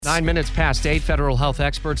9 minutes past 8, federal health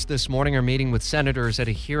experts this morning are meeting with senators at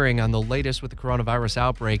a hearing on the latest with the coronavirus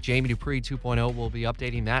outbreak. Jamie Dupree 2.0 will be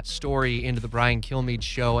updating that story into the Brian Kilmeade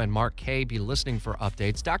Show, and Mark Kaye be listening for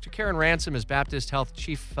updates. Dr. Karen Ransom is Baptist Health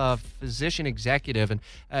Chief Physician Executive and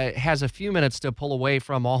has a few minutes to pull away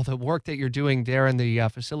from all the work that you're doing there in the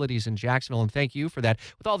facilities in Jacksonville, and thank you for that.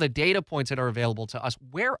 With all the data points that are available to us,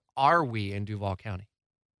 where are we in Duval County?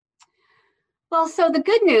 Well, so the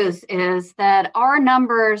good news is that our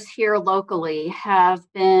numbers here locally have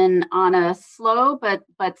been on a slow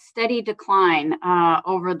but steady decline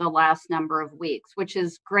over the last number of weeks, which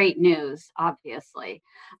is great news, obviously.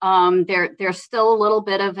 There's still a little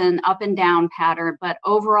bit of an up and down pattern, but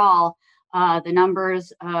overall, the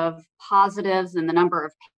numbers of positives and the number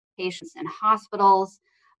of patients in hospitals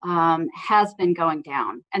has been going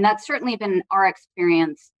down. And that's certainly been our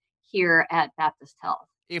experience here at Baptist Health.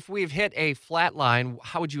 If we've hit a flat line,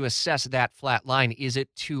 how would you assess that flat line? Is it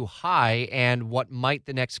too high, and what might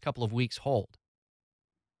the next couple of weeks hold?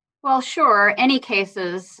 Well, sure. Any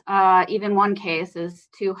cases, even one case, is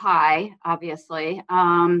too high, obviously.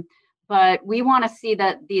 But we want to see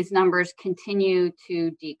that these numbers continue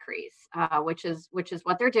to decrease, which is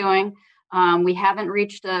what they're doing. We haven't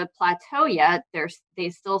reached a plateau yet. They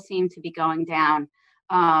still seem to be going down,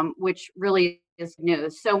 which really is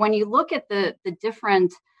news. So when you look at the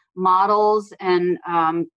different models and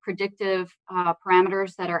predictive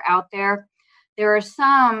parameters that are out there, there are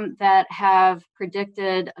some that have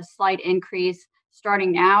predicted a slight increase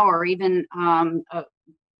starting now, or even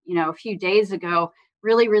a few days ago,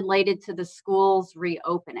 really related to the schools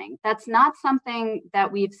reopening. That's not something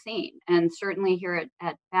that we've seen, and certainly here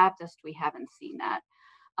at Baptist, we haven't seen that.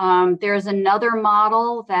 There's another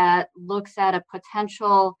model that looks at a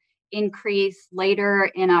potential increase later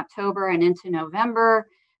in October and into November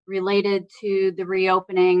related to the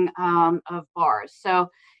reopening of bars. So,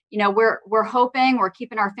 we're hoping, we're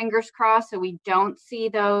keeping our fingers crossed so we don't see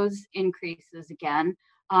those increases again.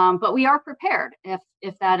 But we are prepared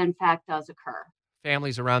if that in fact does occur.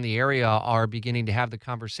 Families around the area are beginning to have the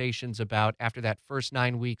conversations about, after that first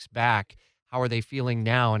 9 weeks back, how are they feeling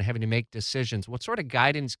now and having to make decisions? What sort of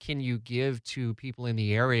guidance can you give to people in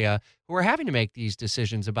the area who are having to make these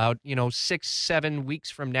decisions about, 6-7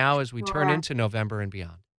 weeks from now as we turn Sure. into November and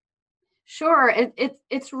beyond? Sure,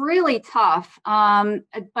 it's really tough.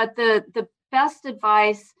 But the best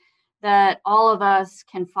advice that all of us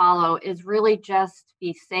can follow is really just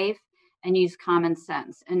be safe and use common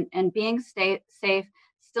sense. And being safe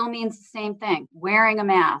still means the same thing: wearing a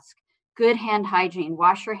mask, good hand hygiene,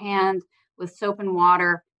 wash your hand with soap and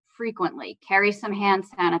water frequently, carry some hand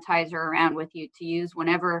sanitizer around with you to use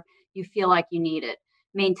whenever you feel like you need it.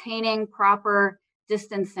 Maintaining proper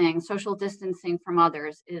distancing, social distancing from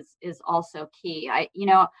others is also key.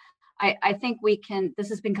 I think this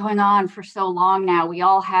has been going on for so long now. We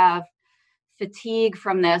all have fatigue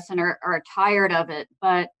from this and are tired of it,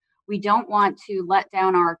 but we don't want to let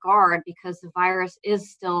down our guard because the virus is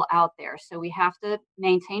still out there. So we have to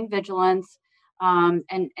maintain vigilance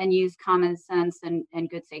and use common sense and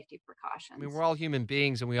good safety precautions. I mean, we're all human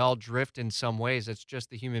beings and we all drift in some ways. It's just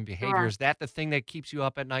the human behavior. Sure. Is that the thing that keeps you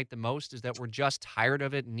up at night the most? Is that we're just tired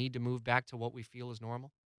of it and need to move back to what we feel is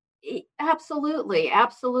normal? Absolutely,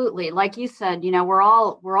 absolutely. Like you said, we're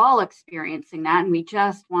all experiencing that, and we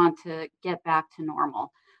just want to get back to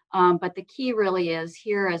normal. But the key really is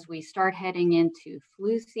here as we start heading into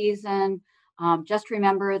flu season. Just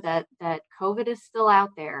remember that COVID is still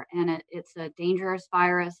out there, and it's a dangerous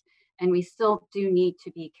virus, and we still do need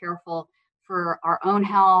to be careful for our own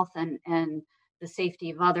health and the safety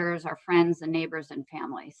of others, our friends and neighbors and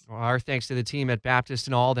families. Well, our thanks to the team at Baptist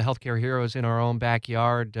and all the healthcare heroes in our own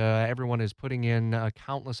backyard. Everyone is putting in a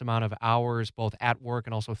countless amount of hours, both at work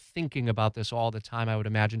and also thinking about this all the time, I would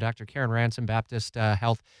imagine. Dr. Karen Ransom, Baptist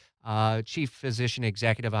Health Chief Physician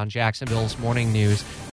Executive on Jacksonville's Morning News.